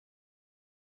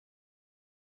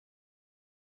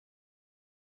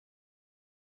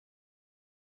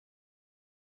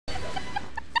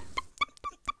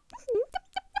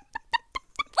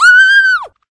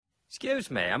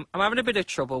Excuse me, I'm having a bit of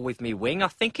trouble with me wing. I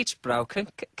think it's broken.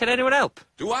 Can anyone help?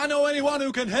 Do I know anyone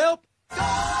who can help?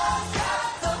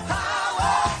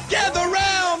 Gather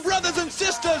round, brothers and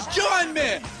sisters, join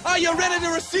me. Are you ready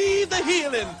to receive the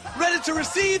healing? Ready to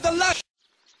receive the life?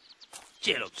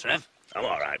 Cheer up, Trev. I'm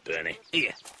all right, Bernie.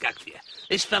 Here, gag for you.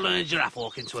 This fella and a giraffe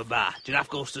walk into a bar. Giraffe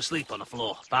goes to sleep on the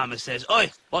floor. Barman says,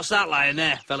 "Oi, what's that lion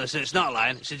there?" Fella says, "It's not a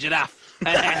lion, it's a giraffe."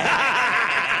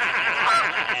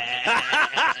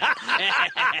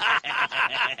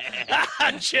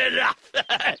 Giraffe!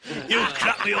 You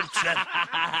crack me up, Trev.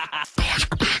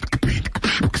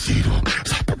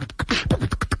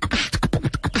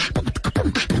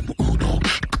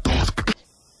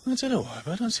 I don't know why,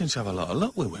 but I don't seem to have a lot of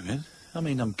luck with women. I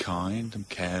mean, I'm kind, I'm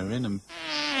caring, I'm...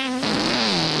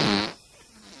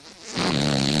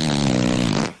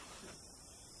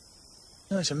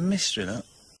 No, it's a mystery, that.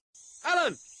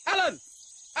 Alan! Alan!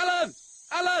 Alan!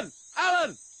 Alan!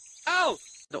 Alan! Al!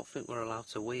 I don't think we're allowed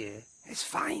to wee here. It's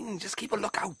fine, just keep a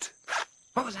lookout.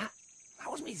 What was that?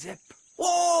 That was me zip.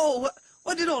 Whoa!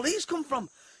 Where did all these come from?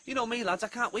 You know me, lads, I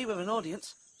can't wee with an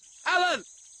audience. Alan!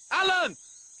 Alan!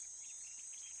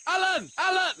 Alan!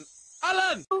 Alan!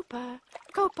 Alan!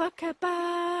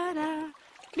 Copacabana.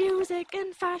 Music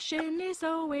and fashion is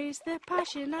always the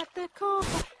passion at the core.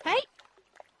 Hey!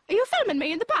 Are you filming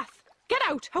me in the bath? Get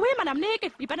out! Away, man, I'm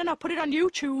naked. You better not put it on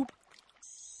YouTube.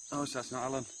 Oh, so that's not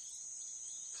Alan.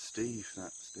 Steve,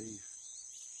 that's Steve.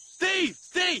 Steve!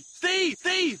 Steve! Steve!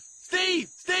 Steve! Steve!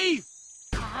 Steve!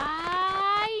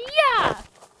 Yeah!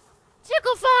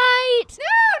 Tickle fight!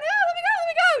 No, let me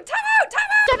go! Time out!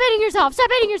 Stop hitting yourself! Stop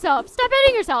hitting yourself! Stop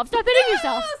hitting yourself! Stop hitting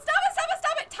yourself!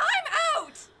 Stop it! Time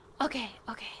out! Okay.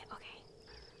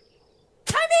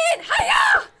 Time in! Hiya!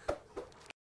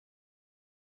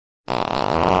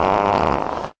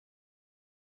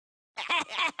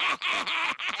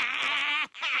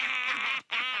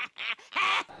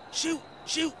 Shoot!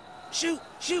 Shoot! Shoot!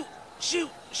 Shoot! Shoot!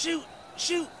 Shoot!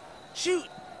 Shoot! Shoot!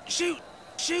 Shoot!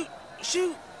 Shoot!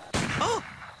 Shoot! Oh!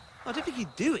 I didn't think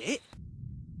he'd do it.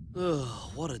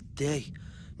 Oh, what a day.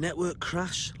 Network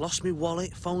crash, lost me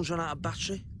wallet, phone's run out of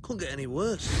battery. Couldn't get any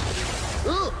worse.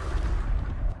 Oh,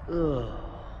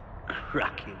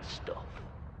 cracking stuff.